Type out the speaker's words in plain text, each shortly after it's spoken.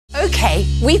OK,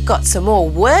 we've got some more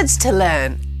words to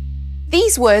learn.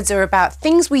 These words are about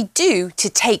things we do to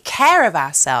take care of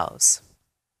ourselves.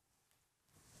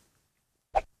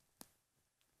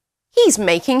 He's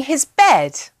making his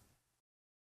bed.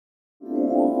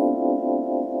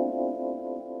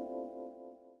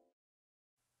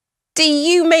 Do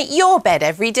you make your bed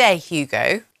every day,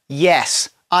 Hugo? Yes,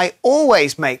 I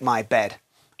always make my bed.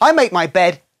 I make my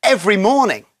bed every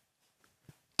morning.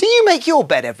 Do you make your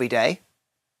bed every day?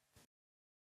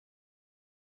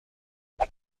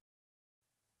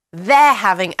 They're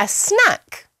having a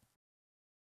snack.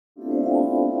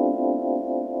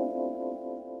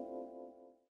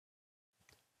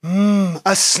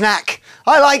 A snack.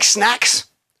 I like snacks.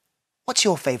 What's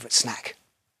your favourite snack?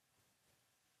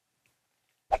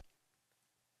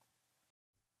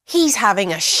 He's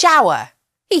having a shower.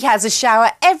 He has a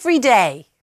shower every day.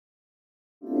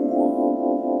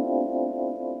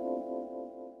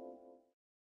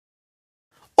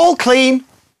 All clean.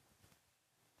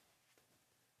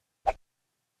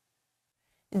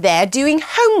 They're doing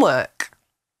homework.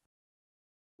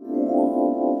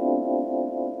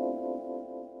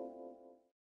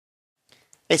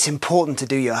 It's important to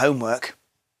do your homework.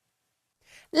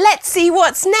 Let's see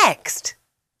what's next.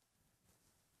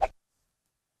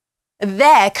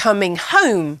 They're coming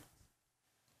home.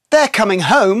 They're coming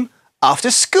home after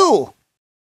school.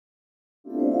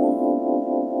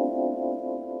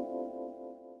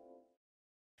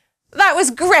 That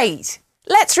was great.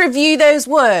 Let's review those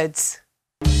words.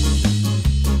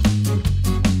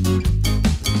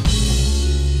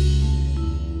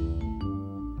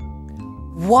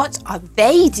 What are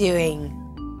they doing?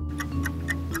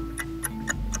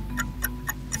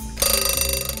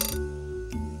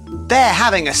 They're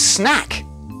having a snack.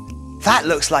 That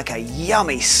looks like a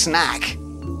yummy snack.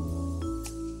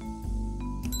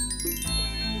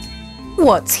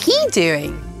 What's he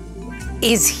doing?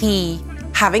 Is he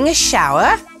having a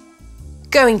shower?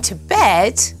 Going to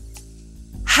bed?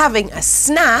 Having a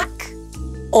snack?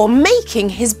 Or making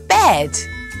his bed?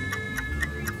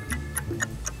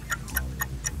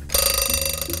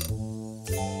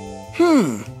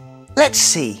 Let's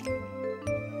see.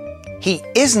 He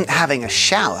isn't having a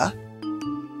shower.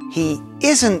 He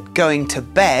isn't going to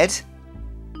bed.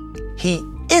 He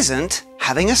isn't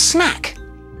having a snack.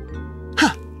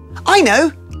 I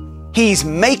know. He's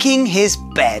making his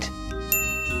bed.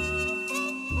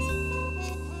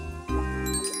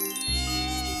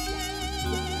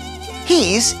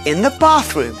 He's in the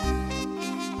bathroom.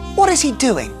 What is he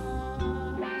doing?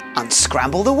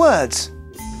 Unscramble the words.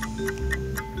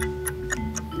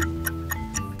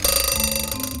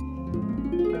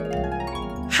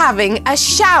 Having a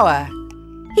shower.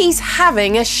 He's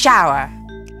having a shower.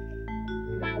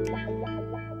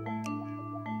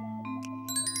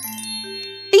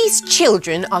 These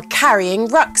children are carrying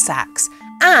rucksacks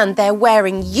and they're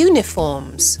wearing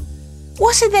uniforms.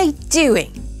 What are they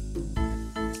doing?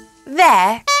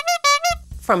 They're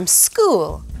from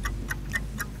school.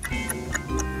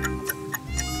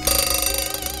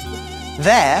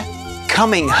 They're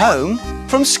coming home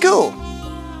from school.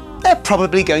 They're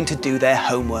probably going to do their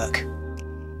homework.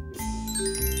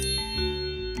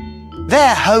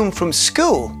 They're home from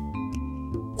school.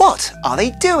 What are they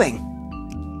doing?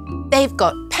 They've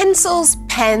got pencils,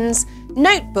 pens,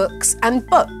 notebooks and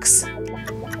books.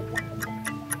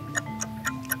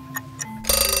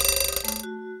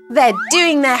 They're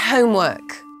doing their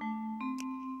homework.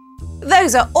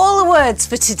 Those are all the words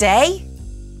for today.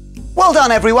 Well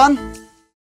done, everyone.